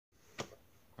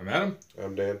I'm Adam.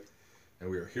 I'm Dan. And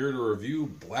we are here to review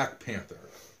Black Panther.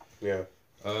 Yeah.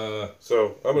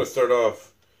 So, I'm going to start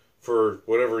off for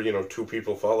whatever, two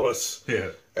people follow us. Yeah.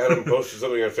 Adam posted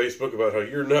something on Facebook about how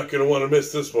you're not going to want to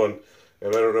miss this one.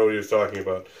 And I don't know what he was talking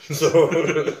about.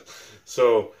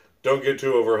 So don't get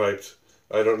too overhyped.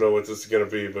 I don't know what this is going to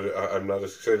be, but I'm not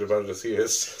as excited about it as he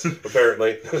is,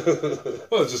 apparently.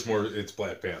 Well, it's just more, it's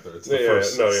Black Panther.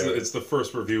 It's the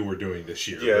first review we're doing this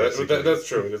year. Yeah, that's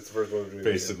true. It's the first one we're doing.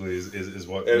 Basically, is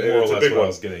what and more or less what one. I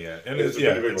was getting at. And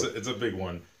it's a big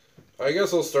one. I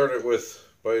guess I'll start it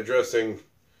by addressing.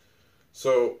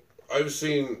 So, I've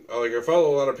seen, I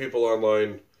follow a lot of people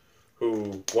online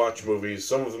who watch movies.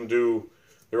 Some of them do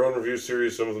their own review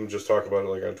series, some of them just talk about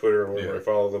it on Twitter and wherever I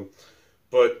follow them.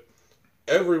 But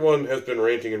everyone has been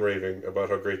ranting and raving about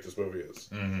how great this movie is.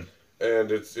 Mm-hmm.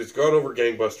 And it's gone over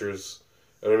gangbusters.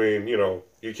 And I mean,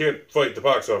 you can't fight the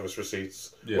box office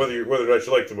receipts, whether or not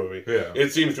you like the movie. Yeah.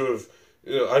 It seems to have,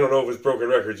 I don't know if it's broken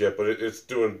records yet, but it's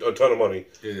doing a ton of money.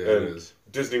 Yeah, and it is.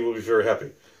 Disney will be very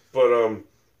happy. But,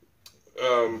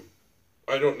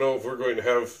 I don't know if we're going to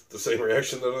have the same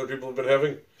reaction that other people have been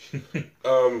having,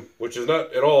 which is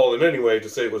not at all in any way to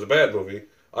say it was a bad movie.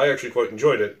 I actually quite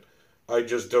enjoyed it. I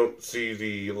just don't see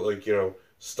the,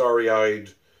 starry-eyed,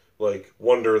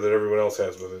 wonder that everyone else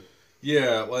has with it.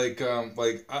 Yeah,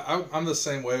 I'm the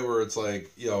same way where it's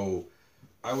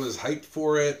I was hyped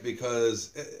for it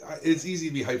because it's easy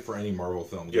to be hyped for any Marvel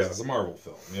film because it's a Marvel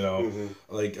film,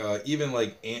 Mm-hmm. Even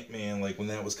Ant-Man, when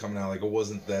that was coming out, I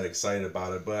wasn't that excited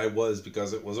about it, but I was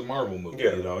because it was a Marvel movie,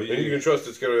 and you can trust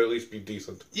it's going to at least be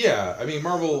decent. Yeah, I mean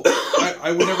Marvel.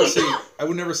 I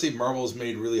would never say Marvel's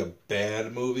made really a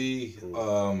bad movie.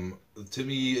 Mm. To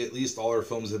me, at least all our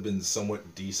films have been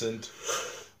somewhat decent.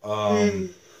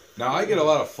 Now I get a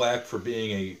lot of flack for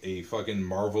being a fucking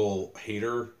Marvel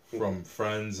hater from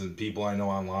friends and people I know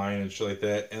online and shit like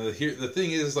that. And the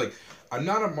thing is, I'm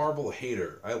not a Marvel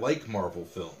hater. I like Marvel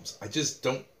films. I just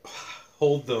don't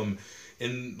hold them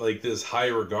in, this high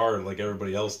regard like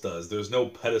everybody else does. There's no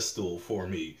pedestal for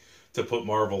me to put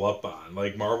Marvel up on.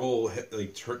 Marvel,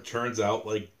 turns out,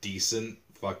 decent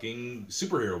fucking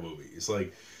superhero movies.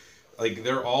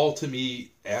 They're all, to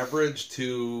me, average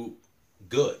to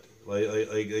good.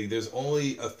 There's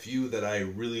only a few that I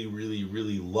really, really,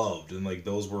 really loved, and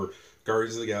those were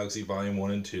Guardians of the Galaxy Volume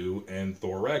 1 and 2 and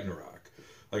Thor Ragnarok.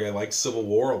 I liked Civil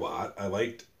War a lot. I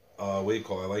liked I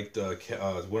liked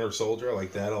Winter Soldier. I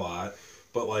liked that a lot.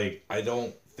 But I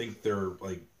don't think they're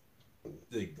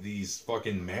these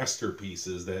fucking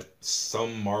masterpieces that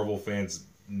some Marvel fans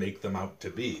make them out to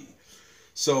be.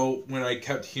 So when I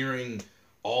kept hearing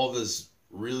all this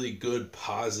really good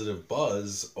positive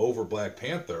buzz over Black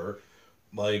Panther,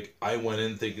 I went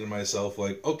in thinking to myself,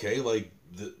 okay,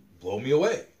 blow me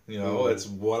away. It's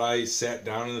what I sat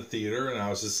down in the theater and I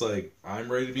was just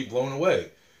I'm ready to be blown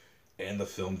away. And the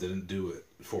film didn't do it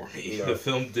for me. No. The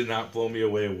film did not blow me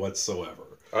away whatsoever.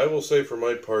 I will say for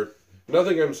my part,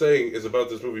 nothing I'm saying is about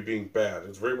this movie being bad.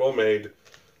 It's very well made.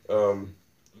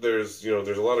 There's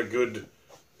a lot of good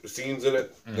scenes in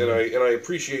it, mm-hmm. and I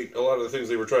appreciate a lot of the things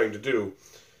they were trying to do.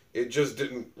 It just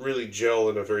didn't really gel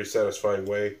in a very satisfying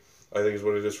way, I think is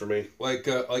what it is for me.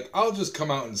 I'll just come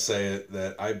out and say it,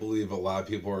 that I believe a lot of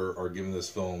people are giving this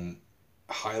film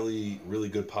really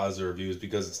good positive reviews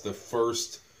because it's the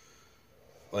first,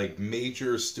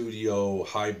 major studio,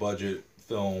 high-budget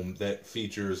film that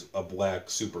features a black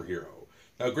superhero.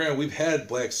 Now, granted, we've had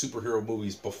black superhero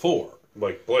movies before.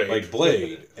 Like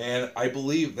Blade. And I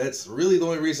believe that's really the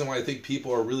only reason why I think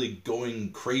people are really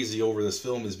going crazy over this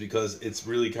film is because it's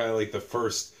really kind of the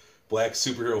first black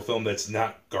superhero film that's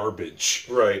not garbage.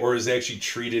 Right. Or is actually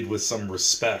treated with some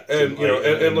respect. And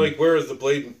whereas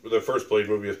the first Blade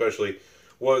movie especially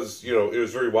was, it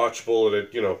was very watchable and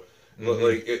it,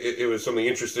 mm-hmm. It was something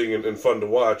interesting and fun to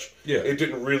watch. Yeah. It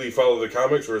didn't really follow the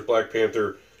comics, whereas Black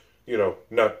Panther,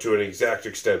 not to an exact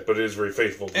extent, but it is very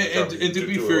faithful to the comics. And to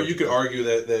be fair, you could argue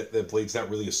that Blade's not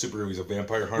really a superhero, he's a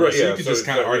vampire hunter. Right, so you could just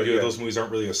kind of argue that those movies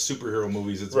aren't really a superhero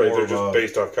movies. It's more they're just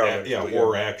based off comics.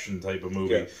 Horror action type of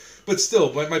movie. Yeah. But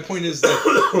still, my point is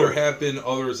that there have been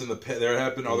others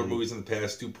other movies in the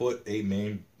past to put a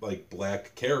main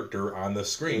black character on the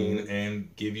screen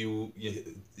and give you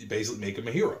basically make him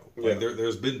a hero.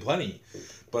 There's been plenty,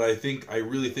 but I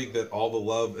really think that all the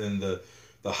love and the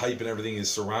hype and everything is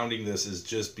surrounding this is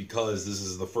just because this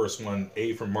is the first one,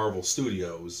 A, from Marvel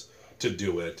Studios to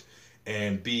do it,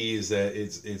 and B, is that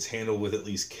it's handled with at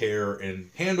least care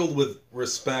and handled with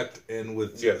respect and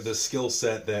with the skill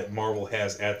set that Marvel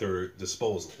has at their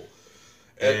disposal.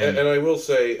 And I will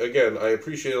say, again, I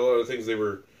appreciate a lot of things they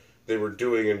were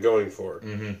doing and going for.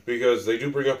 Mm-hmm. Because they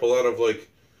do bring up a lot of,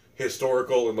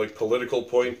 historical and like political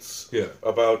points. Yeah.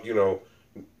 About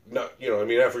not I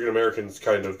mean African Americans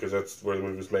kind of because that's where the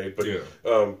movie was made, but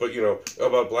but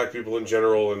about black people in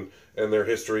general and their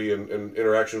history and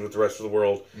interactions with the rest of the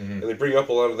world, and they bring up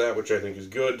a lot of that, which I think is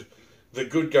good. The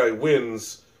good guy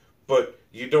wins, but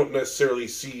you don't necessarily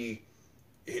see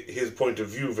his point of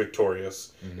view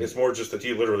victorious. It's more just that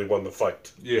he literally won the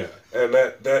fight. Yeah, and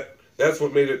that's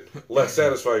what made it less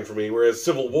satisfying for me. Whereas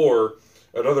Civil War,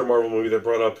 another Marvel movie that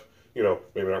brought up,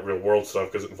 maybe not real world stuff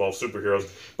because it involves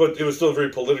superheroes, but it was still a very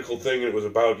political thing, and it was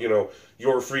about,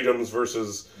 your freedoms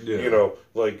versus,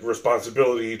 like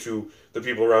responsibility to the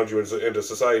people around you and to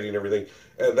society and everything.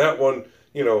 And that one,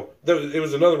 it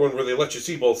was another one where they let you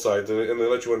see both sides and they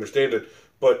let you understand it,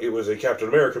 but it was a Captain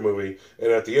America movie,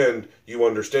 and at the end, you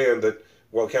understand that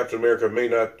while Captain America may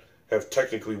not have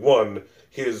technically won,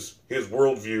 his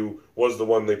worldview was the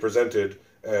one they presented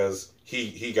as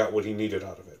he got what he needed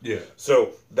out of it. Yeah.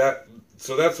 So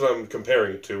that's what I'm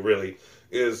comparing it to, really,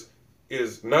 is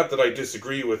not that I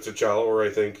disagree with T'Challa or I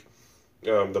think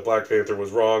the Black Panther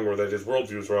was wrong or that his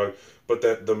worldview was wrong, but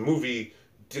that the movie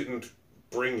didn't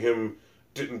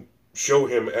show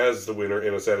him as the winner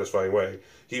in a satisfying way.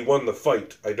 He won the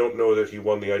fight. I don't know that he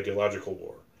won the ideological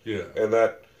war. Yeah. And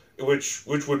that, which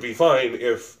would be fine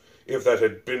if that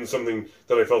had been something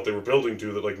that I felt they were building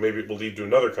to, that like maybe it will lead to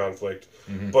another conflict.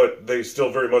 But they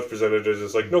still very much presented it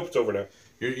as like, nope, it's over now.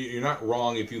 You're not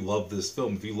wrong if you love this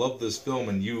film. If you love this film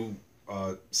and you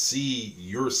see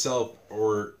yourself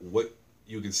or what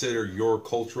you consider your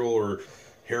cultural or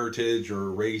heritage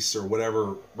or race or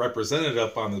whatever represented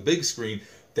up on the big screen,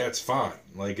 that's fine.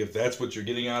 Like, if that's what you're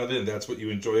getting out of it and that's what you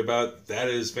enjoy about it, that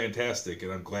is fantastic,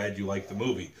 and I'm glad you like the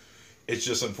movie. It's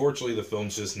just, unfortunately, the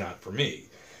film's just not for me.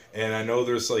 And I know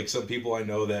there's, like, some people I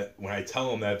know that when I tell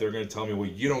them that, they're going to tell me, well,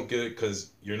 you don't get it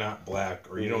because you're not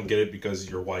black, or you don't get it because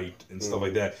you're white, and stuff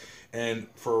like that. And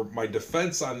for my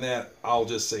defense on that, I'll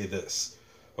just say this,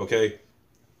 okay?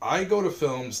 I go to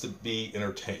films to be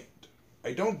entertained.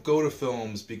 I don't go to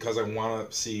films because I want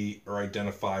to see or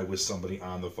identify with somebody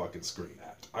on the fucking screen.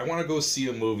 I want to go see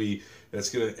a movie that's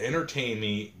going to entertain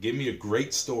me, give me a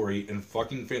great story, and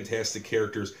fucking fantastic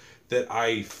characters that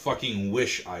I fucking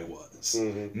wish I was.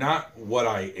 Not what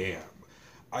I am.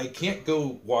 I can't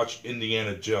go watch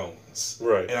Indiana Jones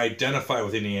and identify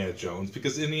with Indiana Jones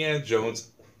because Indiana Jones,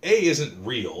 A, isn't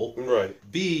real. Right.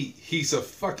 B, he's a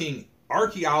fucking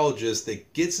archaeologist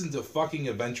that gets into fucking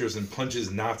adventures and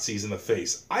punches Nazis in the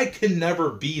face. I can never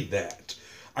be that.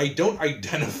 I don't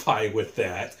identify with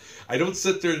that. I don't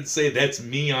sit there and say that's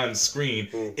me on screen.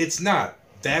 It's not.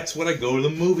 That's what I go to the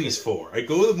movies for. I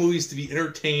go to the movies to be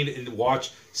entertained and to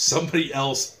watch somebody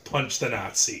else punch the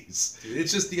Nazis.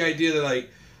 It's just the idea that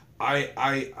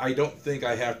I don't think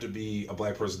I have to be a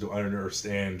black person to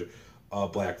understand a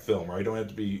black film, or I don't have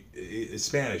to be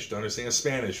Spanish to understand a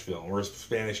Spanish film or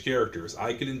Spanish characters.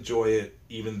 I could enjoy it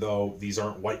even though these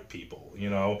aren't white people,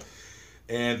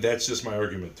 And that's just my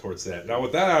argument towards that. Now,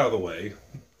 with that out of the way,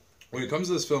 when it comes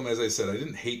to this film, as I said, I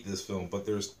didn't hate this film, but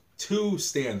there's two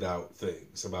standout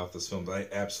things about this film that I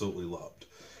absolutely loved,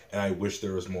 and I wish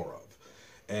there was more of.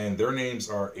 And their names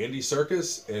are Andy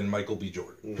Serkis and Michael B.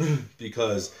 Jordan.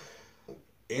 Because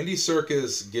Andy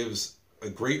Serkis gives a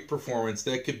great performance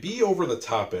that could be over the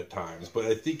top at times, but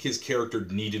I think his character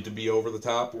needed to be over the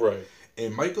top. Right.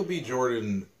 And Michael B.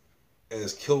 Jordan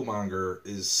as Killmonger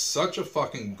is such a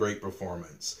fucking great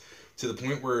performance, to the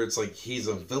point where it's like he's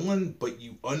a villain, but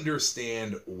you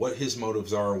understand what his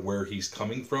motives are, where he's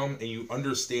coming from, and you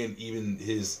understand even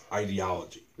his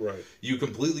ideology. Right. You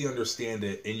completely understand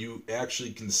it, and you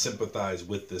actually can sympathize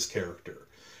with this character.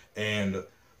 And,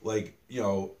 like,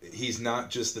 he's not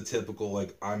just the typical,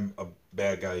 like, I'm a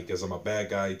bad guy because I'm a bad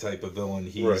guy type of villain.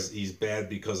 He's bad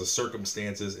because of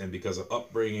circumstances and because of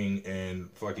upbringing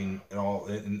and fucking and all,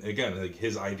 and again, like,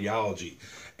 his ideology.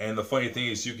 And the funny thing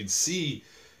is, you can see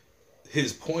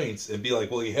his points and be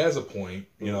like, well, he has a point,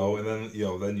 and then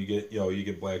then you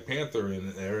get Black Panther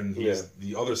in there, and he's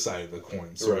the other side of the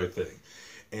coin sort of thing.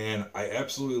 And I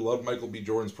absolutely loved Michael B.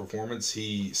 Jordan's performance.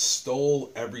 He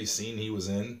stole every scene he was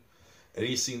in.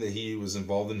 Any scene that he was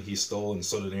involved in, he stole, and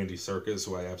so did Andy Serkis,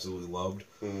 who I absolutely loved.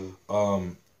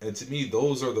 And to me,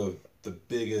 those are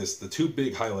the two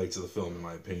big highlights of the film, in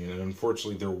my opinion. And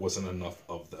unfortunately, there wasn't enough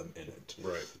of them in it.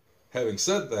 Right. Having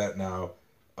said that, now,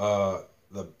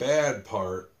 the bad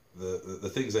part,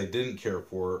 the things I didn't care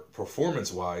for,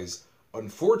 performance-wise,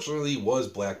 unfortunately, was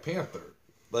Black Panther.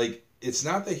 Like, it's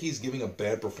not that he's giving a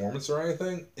bad performance or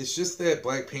anything. It's just that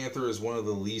Black Panther is one of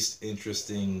the least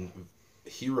interesting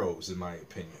heroes, in my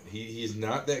opinion. He's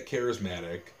not that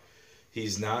charismatic.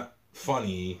 He's not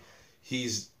funny.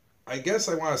 He's I guess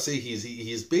I want to say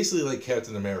he's basically like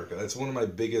Captain America. That's one of my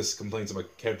biggest complaints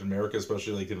about Captain America,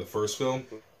 especially like in the first film.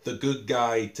 The good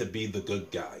guy to be the good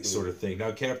guy sort of thing.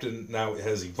 Now Captain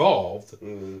has evolved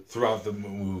throughout the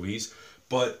movies,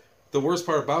 but the worst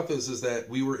part about this is that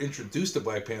we were introduced to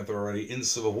Black Panther already in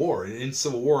Civil War. And in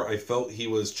Civil War, I felt he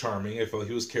was charming, I felt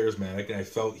he was charismatic, and I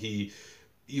felt he,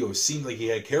 seemed like he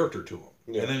had character to him.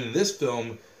 Yeah. And then in this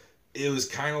film, it was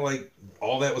kind of like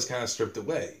all that was kind of stripped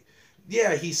away.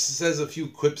 Yeah, he says a few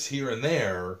quips here and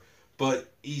there,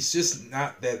 but he's just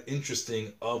not that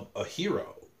interesting of a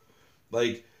hero.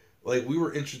 Like we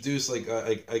were introduced,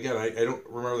 again, I don't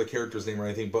remember the character's name or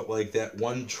anything, but like that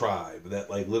one tribe that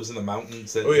like lives in the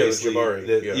mountains that the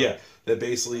Jabari. That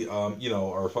basically are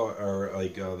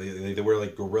like they wear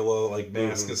like gorilla like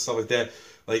masks and stuff like that.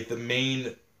 Like the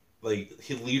main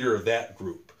leader of that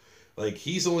group. Like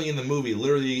he's only in the movie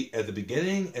literally at the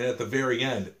beginning and at the very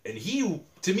end, and he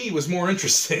to me was more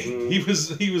interesting. He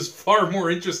was far more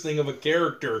interesting of a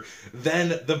character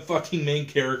than the fucking main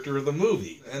character of the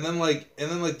movie. And then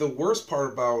the worst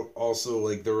part about also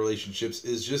like the relationships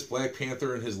is just Black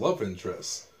Panther and his love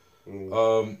interest,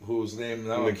 whose name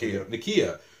now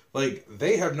Nakia. Like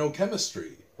they have no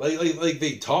chemistry. Like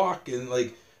they talk and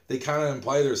like they kind of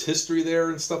imply there's history there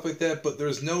and stuff like that, but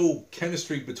there's no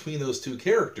chemistry between those two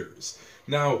characters.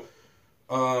 Now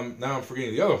I'm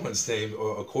forgetting the other one's name,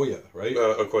 Okoye, right?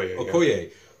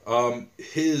 Okoye. Yeah.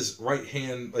 His right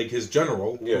hand, like his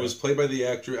general, who was played by the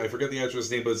actor, I forget the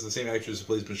actress' name, but it's the same actress who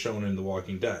plays Michonne in The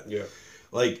Walking Dead. Yeah.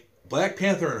 Like Black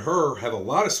Panther and her have a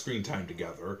lot of screen time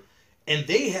together, and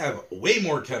they have way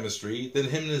more chemistry than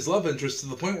him and his love interest, to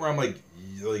the point where I'm like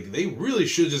they really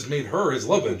should have just made her his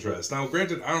love interest. Now,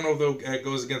 granted, I don't know if that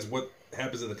goes against what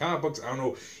happens in the comic books. I don't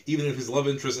know even if his love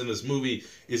interest in this movie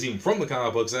is even from the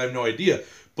comic books. I have no idea.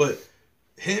 But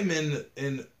him and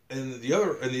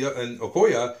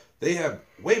Okoye, they have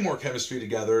way more chemistry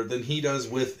together than he does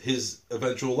with his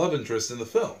eventual love interest in the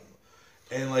film.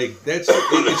 And like it's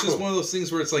just one of those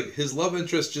things where it's like his love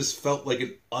interest just felt like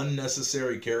an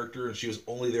unnecessary character, and she was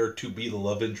only there to be the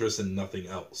love interest and nothing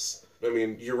else. I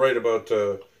mean, you're right about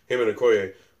him and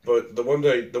Okoye, but the one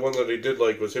that I did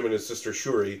like was him and his sister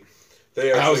Shuri.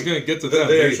 I was going to get to them.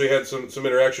 They actually had some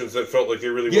interactions that felt like they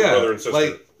really were brother and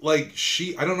sister. Like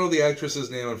she, I don't know the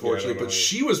actress's name, unfortunately, but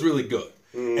she was really good.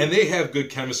 And they have good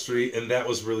chemistry, and that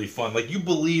was really fun. Like, you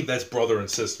believe that's brother and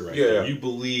sister right there. You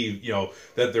believe,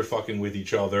 that they're fucking with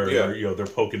each other, or, they're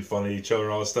poking fun at each other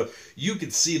and all this stuff. You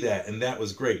could see that, and that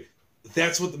was great.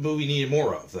 That's what the movie needed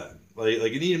more of then.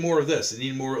 Like it needed more of this. It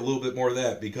needed a little bit more of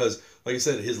that, because, like I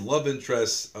said, his love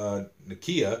interest,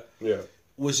 Nakia,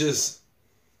 was just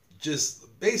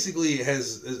basically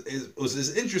was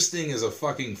as interesting as a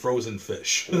fucking frozen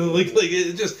fish. like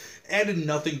it just added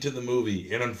nothing to the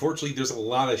movie, and unfortunately, there's a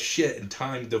lot of shit and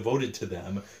time devoted to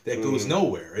them that goes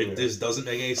nowhere. It just doesn't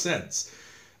make any sense.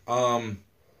 So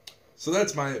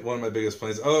that's one of my biggest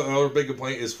complaints. Another big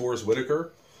complaint is Forrest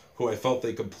Whitaker, who I felt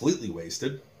they completely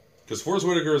wasted. Because Forrest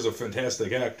Whitaker is a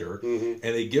fantastic actor, and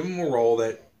they give him a role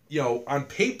that, on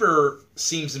paper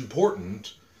seems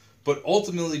important, but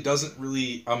ultimately doesn't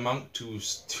really amount to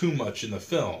too much in the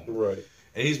film. Right.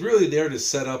 And he's really there to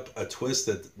set up a twist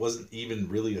that wasn't even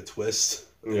really a twist.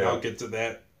 Yeah. I'll get to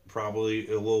that probably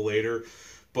a little later.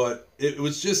 But it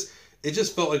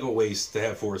just felt like a waste to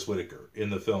have Forrest Whitaker in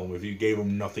the film if you gave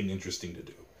him nothing interesting to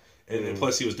do. And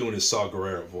plus, he was doing his Saw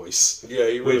Gerrera voice. Yeah,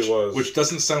 he really was. Which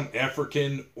doesn't sound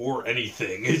African or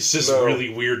anything. It's just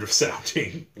really weird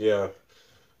sounding. Yeah.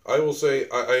 I will say,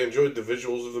 I enjoyed the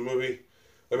visuals of the movie.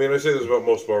 I mean, I say this about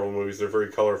most Marvel movies. They're very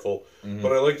colorful.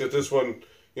 But I like that this one,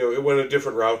 it went a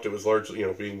different route. It was largely,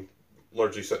 being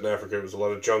largely set in Africa. It was a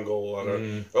lot of jungle,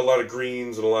 a lot of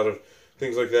greens, and a lot of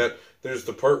things like that. There's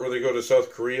the part where they go to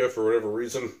South Korea for whatever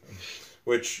reason,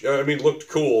 which, looked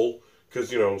cool. Because,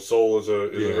 Seoul is a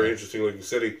very interesting looking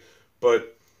city.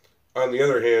 But on the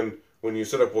other hand, when you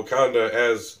set up Wakanda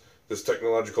as this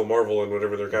technological marvel and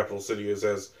whatever their capital city is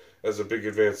as a big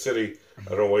advanced city, I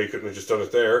don't know why you couldn't have just done it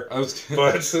there. I was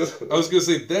going to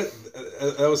say,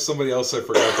 that was somebody else I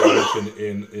forgot to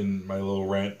mention in my little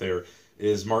rant there,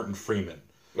 is Martin Freeman.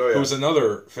 Oh, yeah. Who's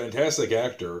another fantastic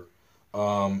actor.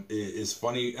 Is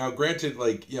funny. Now, granted,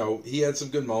 he had some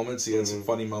good moments. He had some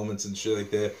funny moments and shit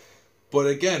like that. But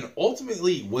again,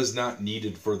 ultimately was not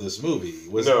needed for this movie.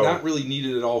 Was not really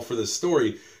needed at all for this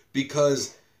story,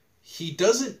 because he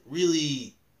doesn't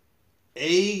really,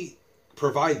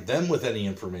 provide them with any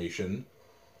information,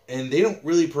 and they don't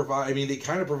really provide, they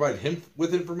kind of provide him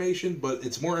with information, but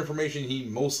it's more information he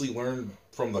mostly learned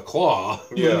from the Claw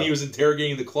when he was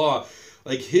interrogating the Claw.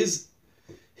 Like, his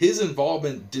his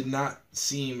involvement did not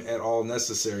seem at all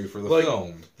necessary for the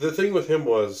film. The thing with him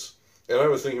was, and I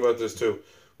was thinking about this too,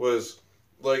 was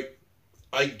like,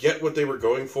 I get what they were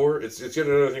going for. It's yet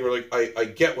another thing where like I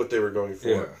get what they were going for.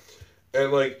 Yeah.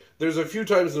 And like there's a few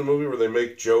times in the movie where they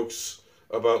make jokes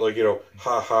about like, you know,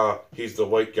 ha, he's the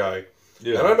white guy.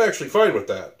 Yeah. And I'm actually fine with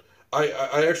that.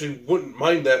 I actually wouldn't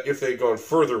mind that if they'd gone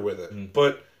further with it. Mm.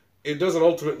 But it doesn't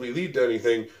ultimately lead to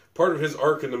anything. Part of his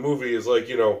arc in the movie is like,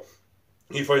 you know,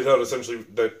 he finds out essentially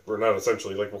that, or not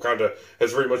essentially, like Wakanda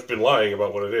has very much been lying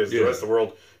about what it is. Yeah. The rest of the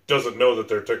world doesn't know that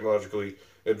they're technologically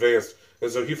advanced.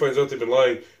 And so he finds out they've been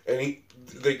lying, and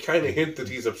they kind of hint that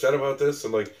he's upset about this,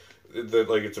 and like, that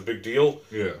like it's a big deal.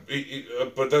 Yeah.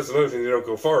 But that's another thing they don't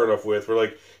go far enough with, where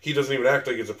like, he doesn't even act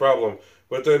like it's a problem.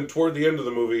 But then toward the end of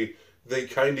the movie, they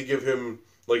kind of give him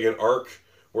like an arc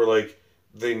where like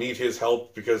they need his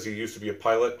help because he used to be a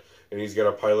pilot, and he's got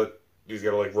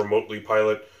to like remotely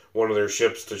pilot one of their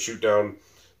ships to shoot down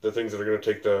the things that are going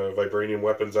to take the vibranium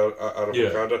weapons out of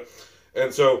Wakanda.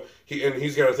 And so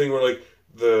he's got a thing where like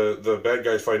the bad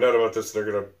guys find out about this, and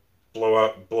they're going to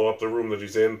blow up the room that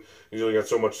he's in. He's only got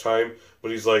so much time,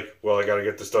 but he's like, well, I got to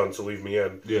get this done, so leave me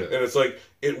in. Yeah. And it's like,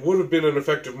 it would have been an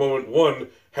effective moment, one,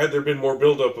 had there been more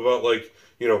build-up about, like,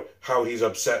 you know, how he's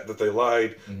upset that they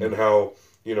lied, mm-hmm. and how,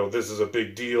 you know, this is a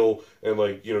big deal, and,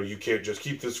 like, you know, you can't just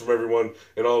keep this from everyone,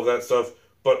 and all of that stuff.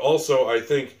 But also, I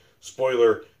think,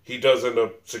 spoiler, he does end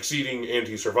up succeeding, and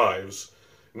he survives.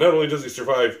 Not only does he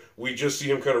survive, we just see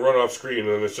him kind of run off screen,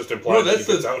 and it's just implied that he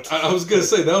gets out. I was going to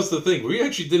say, that was the thing. We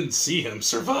actually didn't see him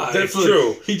survive. That's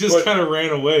true. He just kind of ran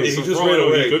away. He just ran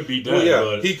away. He could be dead. Well,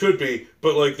 yeah, he could be,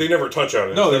 but like they never touch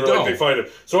on it. No, they don't. Like, they find him.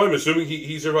 So I'm assuming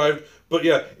he survived. But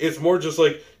yeah, it's more just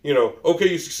like, you know, okay,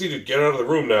 you succeeded, get out of the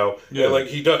room now. Yeah. And like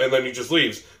he does, and then he just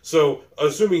leaves. So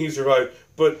assuming he survived,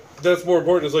 but that's more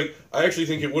important. Is like, I actually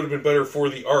think it would have been better for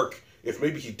the arc if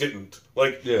maybe he didn't.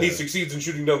 Like, he succeeds in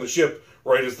shooting down the ship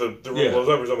right as the room blows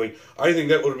up or something. I think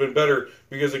that would have been better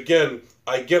because, again,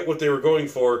 I get what they were going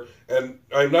for, and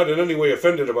I'm not in any way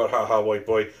offended about ha white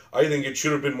boy. I think it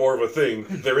should have been more of a thing.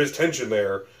 There is tension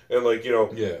there, and like, you know,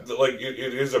 like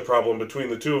it is a problem between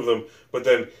the two of them, but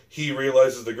then he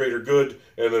realizes the greater good,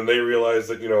 and then they realize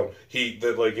that, you know,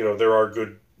 there are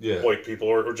good white people,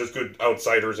 or just good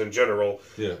outsiders in general.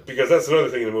 Yeah. Because that's another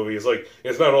thing in the movie, is like,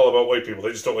 it's not all about white people.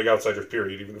 They just don't like outsiders,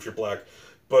 period, even if you're black.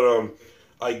 But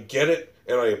I get it,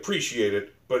 and I appreciate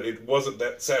it, but it wasn't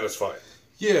that satisfying.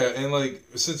 Yeah, and like,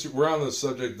 since we're on the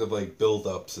subject of like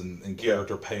build-ups and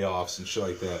character payoffs and shit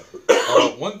like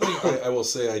that, one thing I will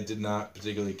say I did not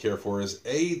particularly care for is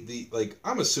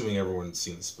I'm assuming everyone's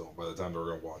seen this film by the time they're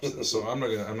gonna watch this, so I'm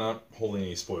not holding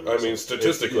any spoilers. I mean,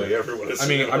 statistically, everyone has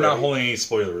seen it I'm not holding any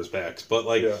spoilers back, but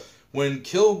like, when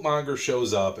Killmonger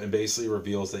shows up and basically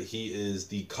reveals that he is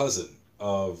the cousin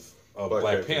of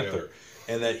Black Panther,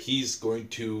 and that he's going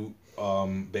to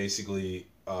basically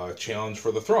challenge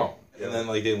for the throne. And then,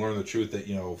 like, they learn the truth that,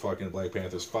 you know, fucking Black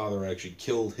Panther's father actually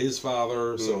killed his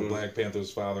father, so Black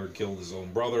Panther's father killed his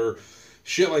own brother,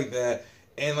 shit like that.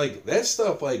 And, like, that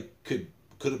stuff, like, could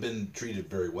have been treated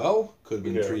very well, could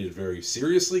have been treated very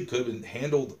seriously, could have been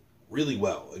handled really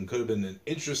well, and could have been an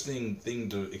interesting thing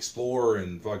to explore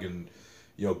and fucking,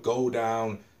 you know, go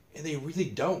down. And they really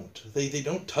don't. They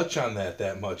don't touch on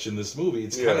that much in this movie.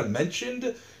 It's kind of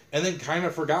mentioned and then kind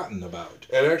of forgotten about.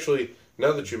 And actually,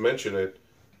 now that you mention it,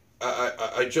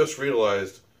 I just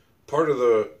realized part of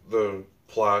the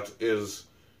plot is,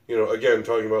 you know, again,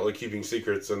 talking about like keeping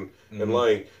secrets and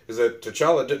lying, is that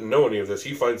T'Challa didn't know any of this.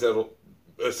 He finds out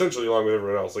essentially along with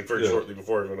everyone else, like very shortly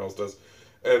before everyone else does.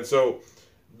 And so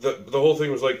the whole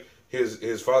thing was like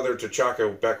his father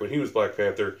T'Chaka, back when he was Black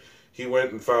Panther, he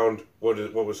went and found what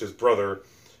was his brother,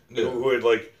 who had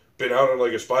like been out on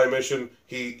like a spy mission.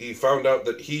 He found out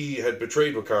that he had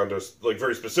betrayed Wakanda, like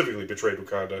very specifically betrayed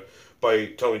Wakanda, by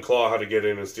telling Claw how to get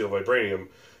in and steal vibranium.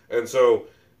 And so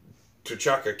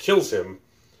T'Chaka kills him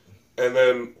and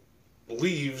then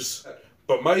leaves.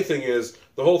 But my thing is,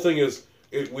 the whole thing is,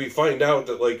 we find out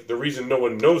that like the reason no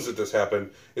one knows that this happened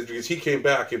is because he came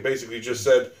back and basically just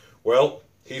said, well,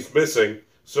 he's missing,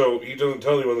 so he doesn't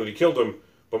tell anyone that he killed him.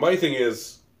 But my thing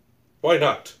is, why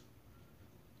not?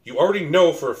 You already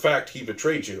know for a fact he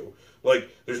betrayed you. Like,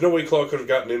 there's no way Claw could have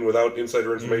gotten in without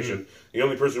insider information. Mm-hmm. The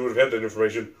only person who would have had that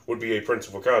information would be a Prince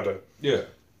of Wakanda. Yeah.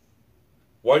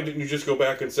 Why didn't you just go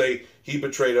back and say, he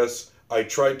betrayed us, I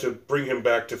tried to bring him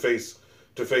back to face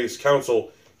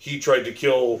counsel, he tried to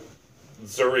kill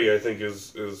Zuri, I think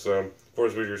is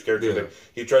Forrest Whitaker's character name.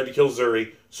 He tried to kill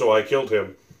Zuri, so I killed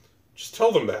him. Just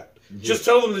tell them that. Yeah. Just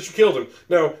tell them that you killed him.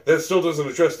 Now, that still doesn't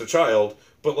address the child,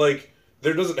 but, like,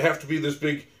 there doesn't have to be this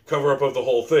big cover-up of the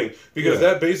whole thing, because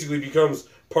that basically becomes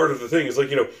part of the thing. It's like,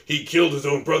 he killed his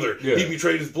own brother. Yeah. He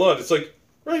betrayed his blood. It's like,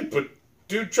 right, but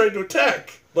dude tried to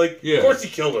attack. Like, Yeah. of course he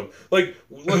killed him. Like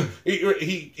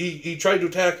he tried to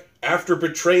attack after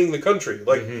betraying the country.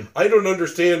 Like, I don't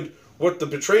understand what the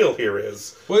betrayal here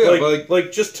is. Well, yeah,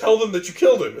 like just tell them that you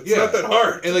killed him. It's not that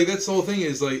hard. And like that's the whole thing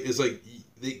is like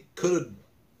they could have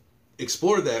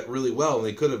explored that really well, and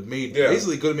they could have made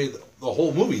basically could have made the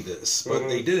whole movie this, but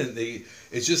they didn't.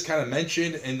 It's just kind of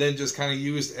mentioned and then just kind of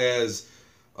used as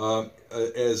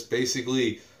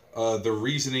basically the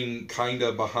reasoning kind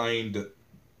of behind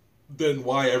then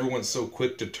why everyone's so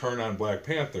quick to turn on Black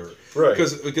Panther. Right.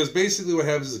 Because basically what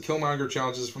happens is Killmonger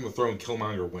challenges from the throne,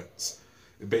 Killmonger wins.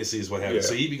 It basically is what happens. Yeah.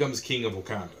 So he becomes king of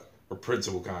Wakanda. Or Prince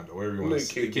of Wakanda, whatever you want to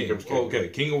say. King. Okay,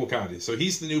 King of Wakanda. So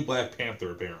he's the new Black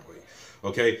Panther, apparently.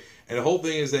 Okay? And the whole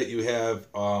thing is that you have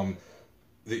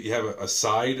a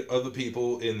side of the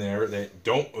people in there that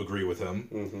don't agree with him.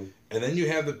 Mm-hmm. And then you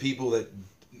have the people that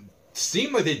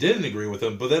seem like they didn't agree with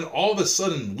him, but then all of a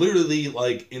sudden, literally,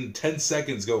 like, in 10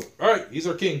 seconds go, all right, he's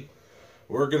our king.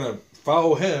 We're going to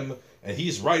follow him, and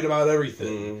he's right about everything.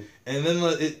 Mm-hmm. And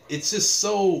then it's just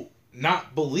so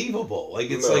not believable.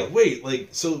 Like, it's like, wait, like,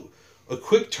 so a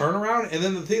quick turnaround? And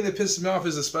then the thing that pisses me off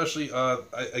is especially,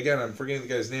 again, I'm forgetting the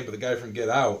guy's name, but the guy from Get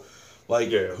Out,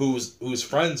 who's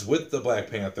friends with the Black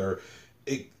Panther,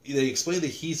 they explain that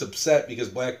he's upset because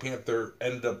Black Panther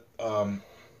ended up...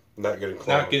 Not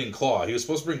getting Claw. He was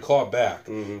supposed to bring Claw back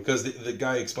because the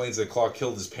guy explains that Claw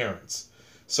killed his parents.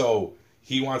 So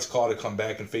he wants Claw to come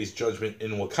back and face judgment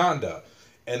in Wakanda.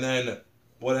 And then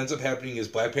what ends up happening is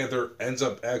Black Panther ends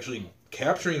up actually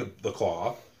capturing the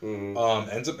Claw,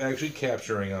 ends up actually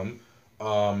capturing him,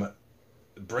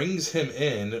 brings him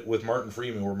in with Martin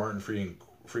Freeman, where Martin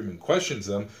Freeman questions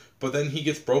him, but then he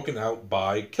gets broken out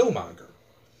by Killmonger.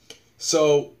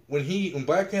 So when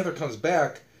Black Panther comes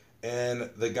back, and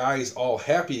the guy's all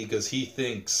happy because he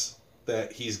thinks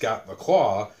that he's got the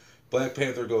Claw, Black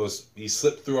Panther goes, he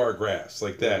slipped through our grass,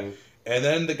 like that. And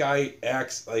then the guy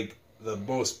acts like the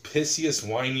most pissiest,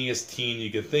 whiniest teen you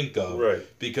could think of. Right.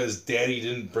 Because daddy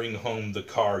didn't bring home the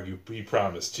car he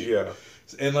promised you. Yeah.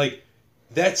 And, like,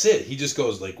 that's it. He just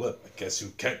goes, like, what? I guess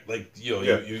you can't, like, you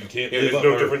can't live it's up.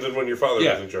 No different than when your father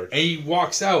was in charge. And he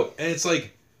walks out, and it's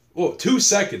like, well, 2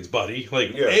 seconds, buddy.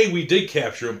 Like, we did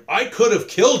capture him. I could have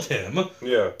killed him.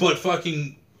 Yeah. But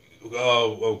fucking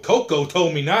Coco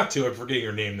told me not to. I'm forgetting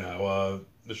her name now.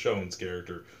 Michonne's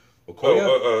character.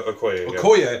 Okoye? Okoye.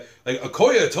 Okoye. Like,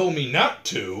 Okoye told me not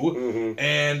to,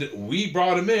 and we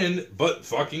brought him in, but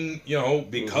fucking,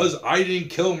 because I didn't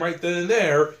kill him right then and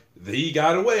there, he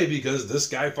got away because this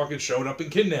guy fucking showed up and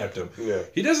kidnapped him. Yeah.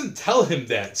 He doesn't tell him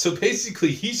that. So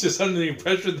basically, he's just under the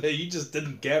impression that he just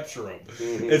didn't capture him.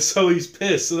 And so he's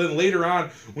pissed. So then later on,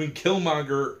 when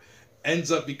Killmonger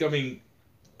ends up becoming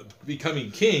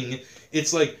king,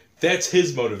 it's like, that's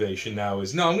his motivation now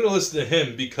is, no, I'm going to listen to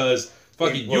him because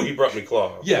fucking he brought me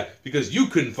Claw. Yeah, because you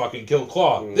couldn't fucking kill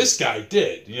Claw. This guy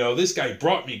did. This guy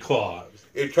brought me Claw.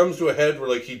 It comes to a head where,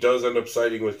 like, he does end up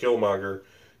siding with Killmonger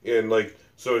and, like,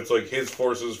 so it's like his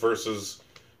forces versus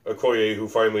Okoye, who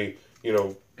finally,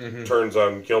 turns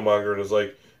on Killmonger and is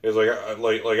like I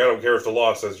don't care if the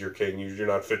law says you're king, you're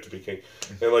not fit to be king.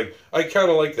 And like I kind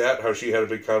of like that, how she had a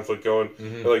big conflict going,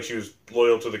 and like she was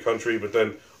loyal to the country, but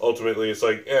then ultimately it's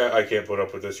like, I can't put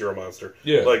up with this. You're a monster.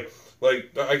 Yeah. Like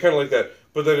I kind of like that,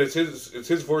 but then it's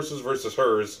his forces versus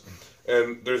hers,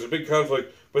 and there's a big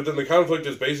conflict. But then the conflict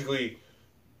is basically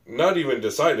not even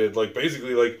decided. Like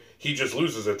basically like. He just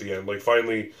loses at the end. Like,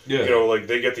 finally, like,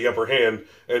 they get the upper hand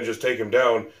and just take him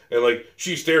down. And, like,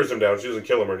 she stares him down. She doesn't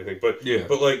kill him or anything. But, it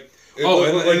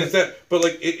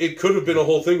could have been a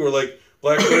whole thing where, like,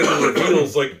 Black Panther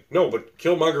reveals, like, no, but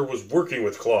Killmonger was working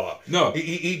with Claw. No.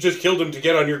 He just killed him to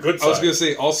get on your good side. I was going to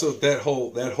say, also, that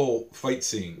whole fight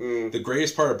scene, the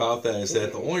greatest part about that is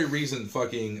that the only reason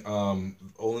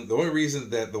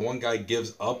that the one guy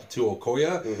gives up to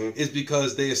Okoye is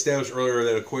because they established earlier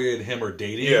that Okoye and him are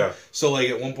dating. Yeah. So, like,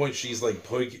 at one point, she's, like,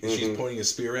 she's pointing a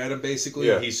spear at him, basically.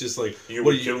 Yeah. And he's just like, you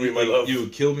would kill me, my love. You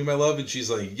would kill me, my love. And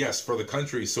she's like, yes, for the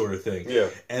country, sort of thing. Yeah.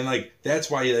 And, like, that's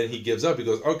why then he gives up. He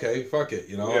goes, okay, fuck it,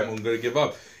 I'm going to give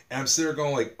up. And I'm sitting there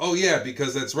going like, oh yeah,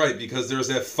 because that's right, because there's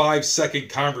that 5-second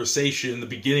conversation in the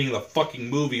beginning of the fucking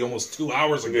movie almost 2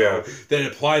 hours ago that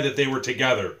implied that they were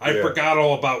together. I forgot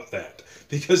all about that.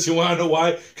 Because you want to know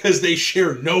why? Because they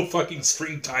share no fucking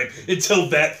screen time until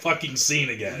that fucking scene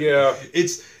again. Yeah.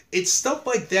 It's stuff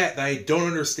like that I don't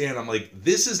understand. I'm like,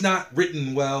 this is not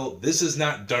written well, this is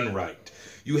not done right.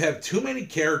 You have too many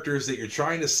characters that you're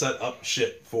trying to set up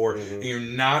shit for, and you're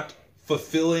not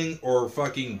fulfilling or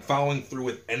fucking following through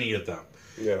with any of them.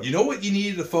 Yeah. You know what you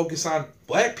needed to focus on?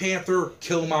 Black Panther,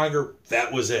 Killmonger,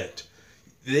 that was it.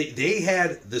 They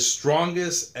had the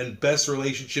strongest and best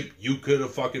relationship you could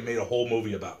have fucking made a whole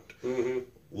movie about. Mm-hmm.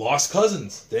 Lost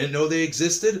cousins. Didn't know they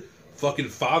existed. Fucking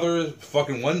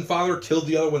one father killed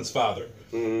the other one's father.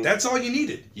 Mm-hmm. That's all you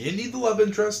needed. You didn't need the love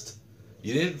interest.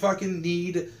 You didn't fucking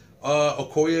need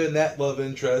Okoye and that love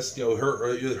interest. You know,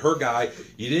 her guy.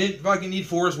 You didn't fucking need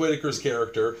Forrest Whitaker's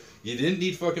character. You didn't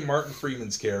need fucking Martin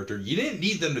Freeman's character. You didn't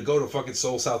need them to go to fucking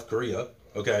Seoul, South Korea.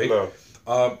 Okay? No.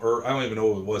 Or I don't even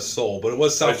know if it was Seoul, but it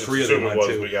was South Korea they went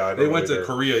to. Yeah, they went to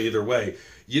Korea either way.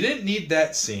 You didn't need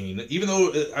that scene, even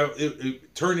though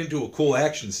it turned into a cool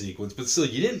action sequence, but still,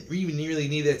 you didn't even really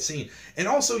need that scene. And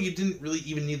also, you didn't really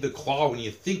even need the claw when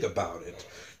you think about it.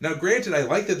 Now, granted, I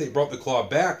like that they brought the claw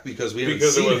back because we haven't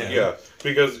seen him. Yeah,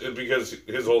 because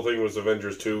his whole thing was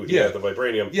Avengers 2, he had the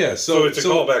vibranium. Yeah, so it's a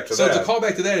callback to that. So it's a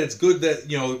callback to that. It's good that,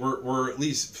 you know, we're at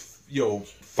least, you know,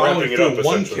 following through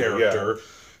one character. Yeah.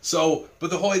 So,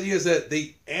 but the whole idea is that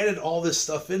they added all this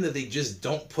stuff in that they just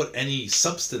don't put any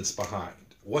substance behind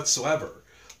whatsoever.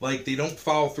 Like, they don't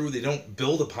follow through, they don't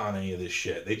build upon any of this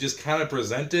shit. They just kind of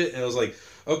present it, and it was like,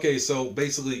 okay, so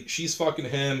basically, she's fucking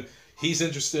him, he's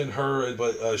interested in her,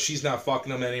 but she's not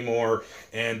fucking him anymore,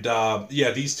 and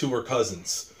yeah, these two are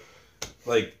cousins.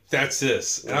 Like, that's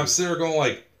this. And I'm sitting there going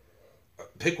like,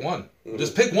 pick one.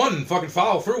 Just pick one and fucking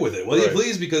follow through with it. Will you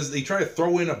please? Because they try to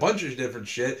throw in a bunch of different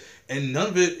shit, and none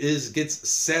of it gets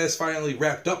satisfyingly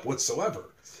wrapped up whatsoever.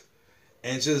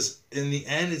 And it's just, in the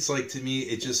end, it's like, to me,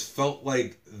 it just felt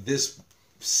like this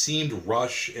seemed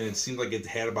rushed, and it seemed like it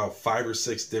had about 5 or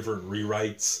 6 different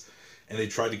rewrites, and they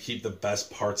tried to keep the best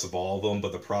parts of all of them,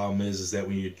 but the problem is that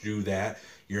when you do that,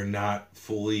 you're not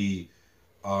fully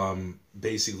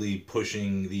basically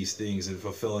pushing these things and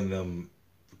fulfilling them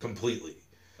completely.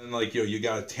 And like, you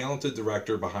got a talented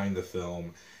director behind the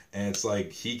film, and it's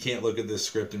like, he can't look at this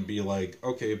script and be like,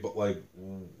 okay, but like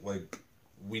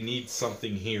we need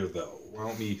something here though. Why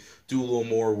don't we do a little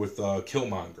more with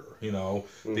Killmonger, you know?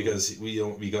 Because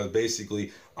because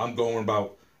basically I'm going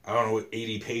about, I don't know,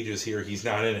 80 pages here, he's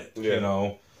not in it, you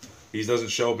know? He doesn't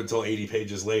show up until 80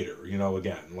 pages later, you know,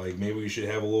 again. Like, maybe we should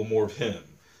have a little more of him.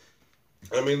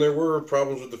 I mean, there were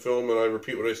problems with the film, and I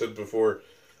repeat what I said before.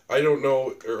 I don't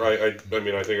know, or I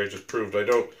mean, I think I just proved I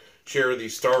don't share the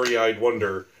starry-eyed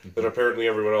wonder that apparently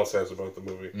everyone else has about the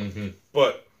movie.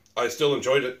 But I still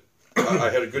enjoyed it. I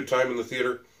had a good time in the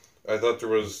theater. I thought there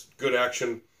was good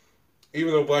action.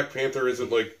 Even though Black Panther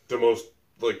isn't, like, the most,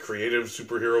 like, creative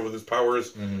superhero with his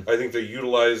powers, I think they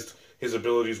utilized his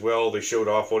abilities well. They showed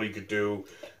off what he could do,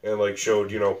 and, like,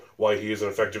 showed, you know, why he is an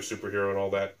effective superhero and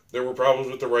all that. There were problems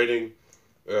with the writing,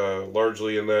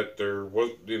 largely in that there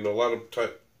was, you know, a lot of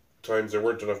times there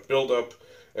weren't enough build-up,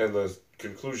 and the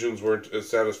conclusions weren't as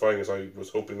satisfying as I was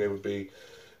hoping they would be.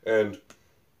 And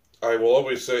I will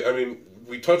always say, I mean,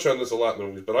 we touch on this a lot in the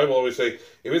movies, but I will always say,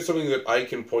 if it's something that I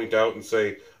can point out and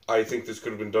say, I think this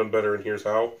could have been done better and here's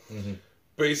how,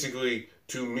 basically,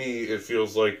 to me, it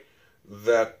feels like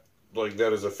that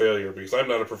is a failure, because I'm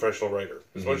not a professional writer.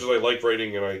 As much as I like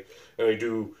writing, and I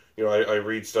do, you know, I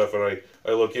read stuff and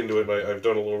I look into it, and I've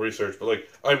done a little research, but, like,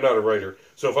 I'm not a writer.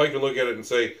 So if I can look at it and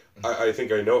say, I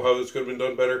think I know how this could have been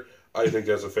done better, I think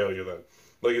that's a failure then.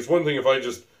 Like, it's one thing if I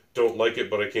just don't like it,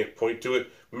 but I can't point to it,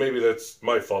 maybe that's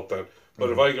my fault then. But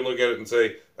if I can look at it and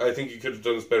say, I think you could have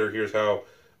done this better, here's how,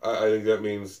 I think that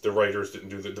means the writers didn't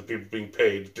do the people being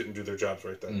paid didn't do their jobs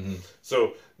right then.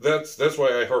 So that's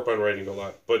why I harp on writing a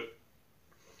lot. But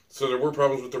so there were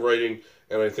problems with the writing,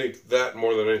 and I think that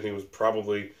more than anything was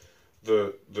probably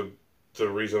the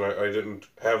reason I didn't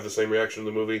have the same reaction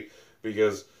to the movie,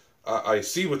 because I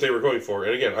see what they were going for,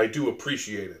 and again, I do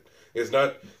appreciate it. It's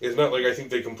not like I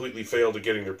think they completely failed at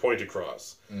getting their point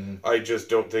across. I just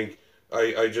don't think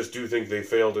I just do think they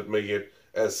failed at making it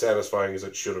as satisfying as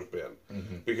it should have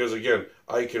been. Because again,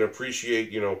 I can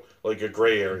appreciate, you know, like a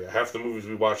gray area. Half the movies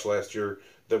we watched last year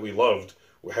that we loved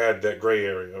had that gray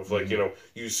area of, like, you know,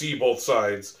 you see both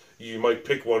sides, you might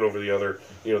pick one over the other,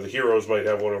 you know, the heroes might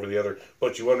have one over the other,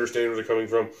 but you understand where they're coming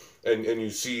from, and you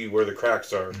see where the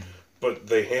cracks are. But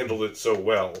they handled it so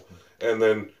well, and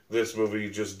then this movie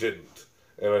just didn't.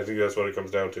 And I think that's what it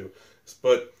comes down to.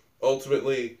 But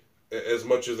ultimately, as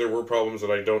much as there were problems,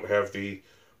 and I don't have the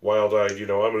wild-eyed, you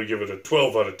know, I'm going to give it a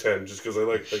 12 out of 10, just because I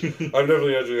like I'm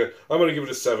definitely not doing that. I'm going to give it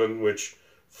a 7, which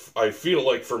I feel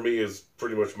like for me is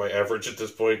pretty much my average at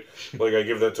this point. Like, I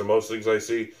give that to most things I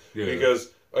see.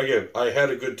 Because, again, I had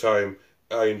a good time.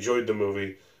 I enjoyed the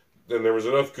movie. And there was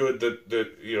enough good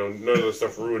that you know, none of the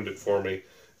stuff ruined it for me.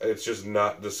 It's just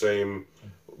not the same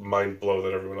mind blow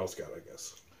that everyone else got, I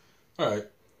guess. All right.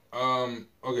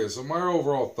 Okay, so my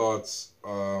overall thoughts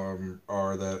are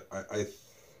that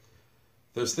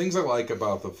there's things I like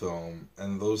about the film,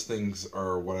 and those things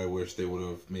are what I wish they would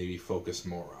have maybe focused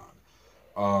more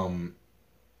on.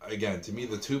 Again, to me,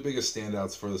 the two biggest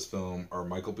standouts for this film are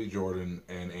Michael B. Jordan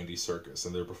and Andy Serkis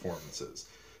and their performances.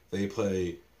 They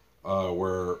play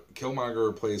where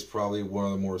Killmonger plays probably one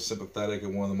of the more sympathetic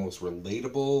and one of the most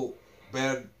relatable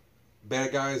bad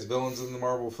guys, villains in the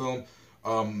Marvel film.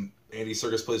 Andy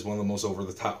Serkis plays one of the most over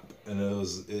the top, and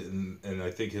I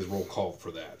think his role called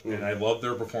for that. Mm-hmm. And I love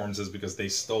their performances because they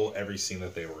stole every scene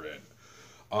that they were in.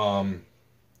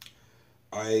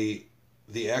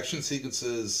 The action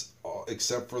sequences,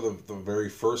 except for the very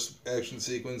first action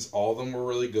sequence, all of them were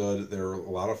really good. They're a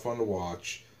lot of fun to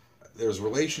watch. There's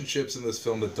relationships in this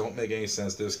film that don't make any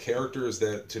sense. There's characters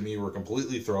that, to me, were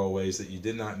completely throwaways that you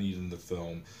did not need in the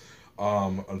film.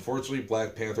 Unfortunately,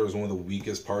 Black Panther is one of the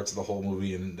weakest parts of the whole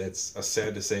movie, and that's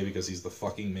sad to say because he's the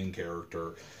fucking main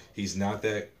character. He's not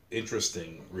that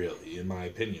interesting, really, in my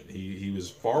opinion. He was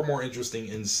far more interesting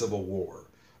in Civil War.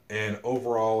 And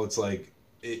overall, it's like,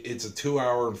 it's a 2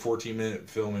 hour and 14-minute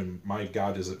film, and my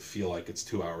God, does it feel like it's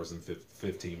 2 hours and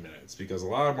 15 minutes. Because a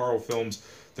lot of Marvel films,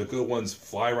 the good ones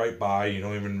fly right by, you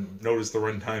don't even notice the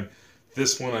runtime.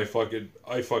 This one I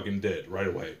fucking did right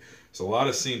away. There's a lot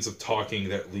of scenes of talking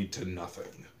that lead to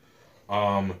nothing.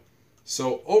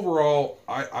 So overall,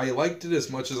 I liked it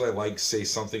as much as I like, say,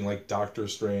 something like Doctor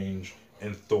Strange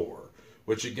and Thor,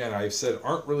 which again, I've said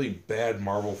aren't really bad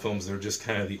Marvel films. They're just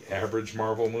kind of the average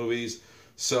Marvel movies.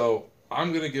 So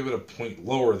I'm going to give it a point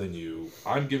lower than you.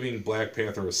 I'm giving Black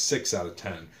Panther a 6 out of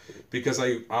 10 because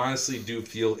I honestly do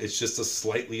feel it's just a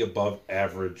slightly above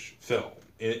average film,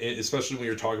 especially when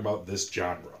you're talking about this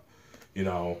genre, you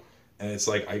know. And it's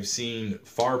like, I've seen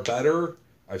far better.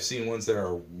 I've seen ones that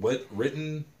are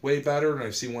written way better, and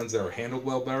I've seen ones that are handled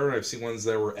well better, and I've seen ones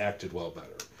that were acted well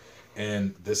better.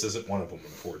 And this isn't one of them,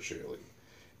 unfortunately.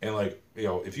 And like, you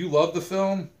know, if you love the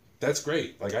film, that's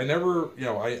great. Like, I never, you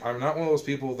know, I'm not one of those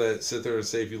people that sit there and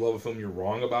say, if you love a film, you're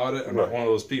wrong about it. I'm not one of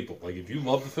those people. Like, if you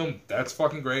love the film, that's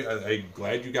fucking great. I'm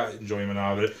glad you got enjoyment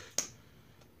out of it.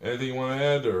 Anything you want to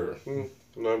add, or?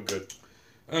 No, I'm good.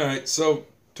 All right, so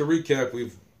to recap,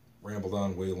 we've rambled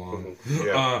on way long.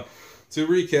 Yeah. To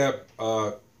recap,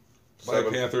 Black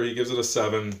Panther, he gives it a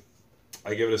 7.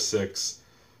 I give it a 6.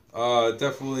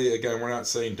 Definitely, again, we're not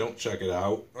saying don't check it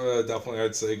out. Definitely,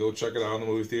 I'd say go check it out in the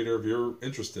movie theater if you're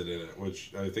interested in it,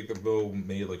 which I think the film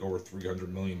made like over $300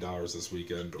 million this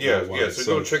weekend. Yeah,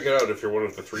 so go check it out if you're one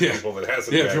of the 3 people that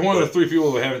hasn't yet. Yeah, if you're one of the 3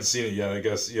 people who haven't seen it yet, I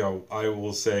guess, you know, I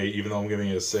will say, even though I'm giving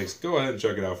it a 6, go ahead and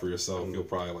check it out for yourself. You'll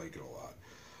probably like it a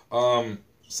lot.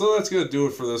 So that's going to do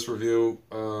it for this review.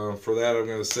 For that, I'm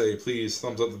going to say, please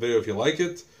thumbs up the video if you like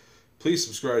it. Please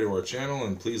subscribe to our channel,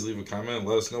 and please leave a comment and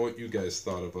let us know what you guys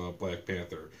thought of Black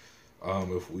Panther.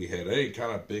 If we had any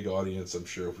kind of big audience, I'm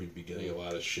sure we'd be getting a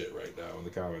lot of shit right now in the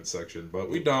comment section. But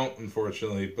we don't,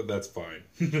 unfortunately, but that's fine.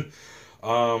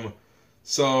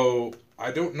 So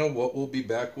I don't know what we'll be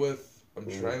back with. I'm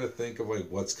trying to think of like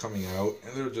what's coming out,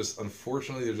 and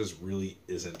unfortunately, there just really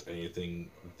isn't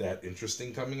anything that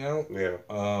interesting coming out. Yeah.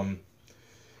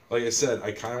 Like I said,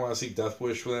 I kind of want to see Death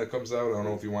Wish when that comes out. I don't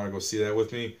know if you want to go see that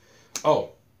with me. Oh,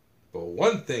 but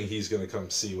one thing he's going to come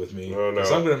see with me, because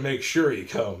I'm going to make sure he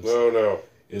comes.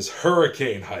 Is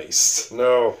Hurricane Heist.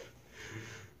 No.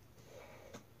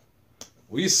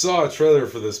 We saw a trailer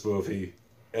for this movie.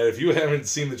 And if you haven't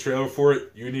seen the trailer for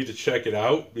it, you need to check it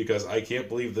out, because I can't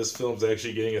believe this film's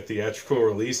actually getting a theatrical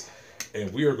release,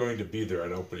 and we are going to be there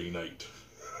on opening night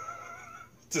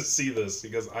to see this,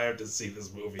 because I have to see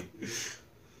this movie.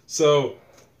 So,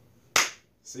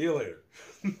 see you later.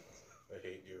 I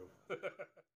hate you.